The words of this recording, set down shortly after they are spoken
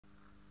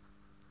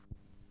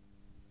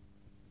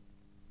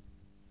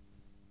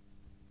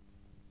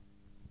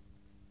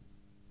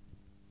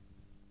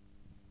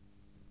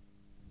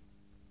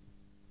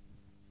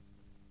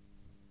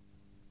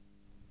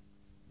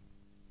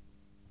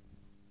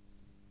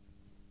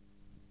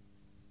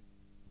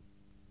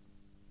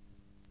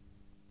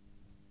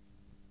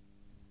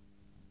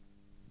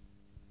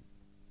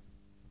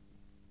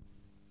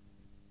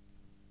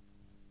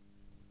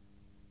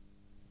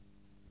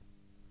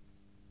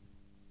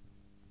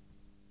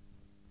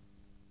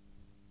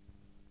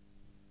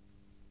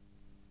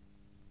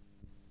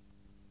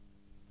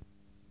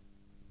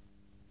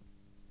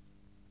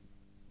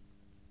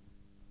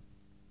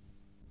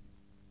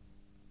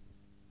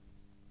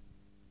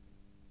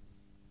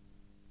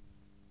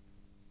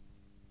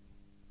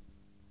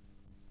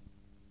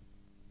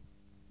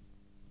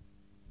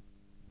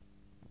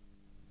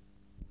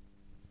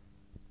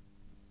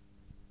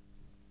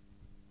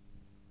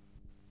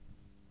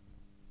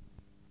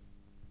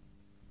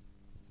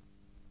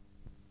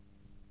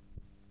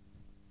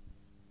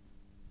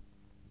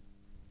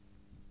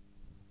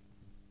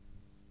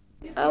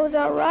was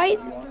all right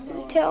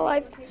until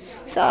I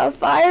saw a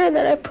fire, and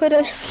then I put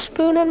a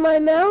spoon in my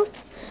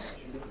mouth.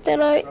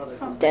 The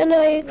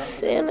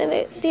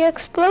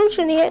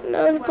explosion hit, and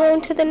I was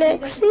going to the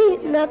next seat,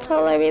 and that's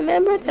all I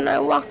remember. Then I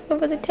walked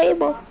over the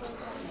table.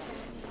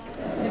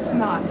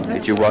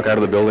 Did you walk out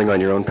of the building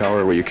on your own power,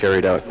 or were you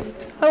carried out?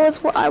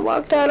 I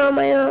walked out on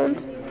my own.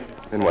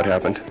 And what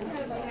happened?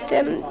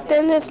 Then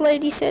this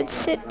lady said,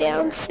 "Sit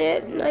down,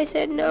 sit," and I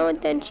said no, and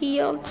then she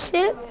yelled,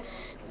 "Sit,"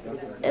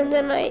 and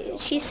then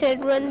she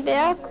said, "Run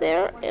back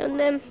there," and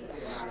then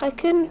I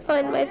couldn't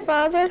find my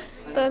father,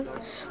 but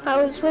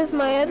I was with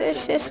my other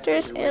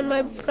sisters and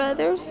my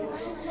brothers,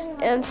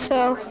 and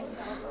so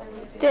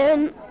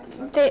then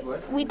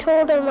we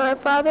told them our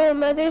father and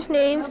mother's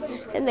name,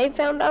 and they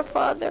found our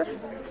father.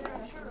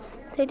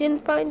 They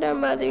didn't find our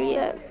mother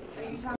yet.